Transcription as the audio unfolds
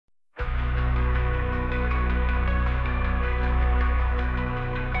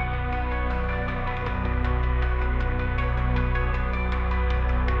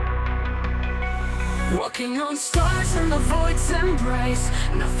walking on stars in the void's embrace.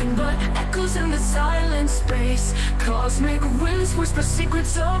 Nothing but echoes in the silent space. Cosmic winds whisper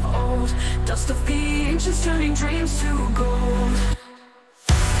secrets of old. Dust of the ancients turning dreams to gold.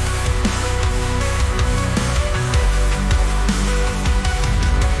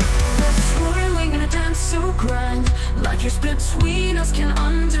 So grand, light years between us can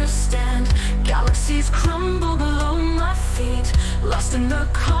understand. Galaxies crumble below my feet. Lost in the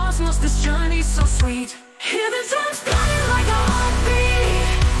cosmos, this journey's so sweet. Hear the drums pounding like a heartbeat.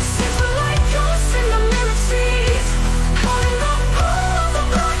 Seems we're like ghosts in the mirror seas. Caught in the pull of the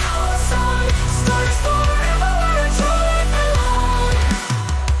black hole sun. Stars forever where I truly belong.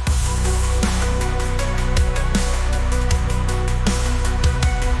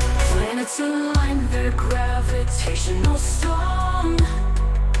 Planets align, their gravitational stars.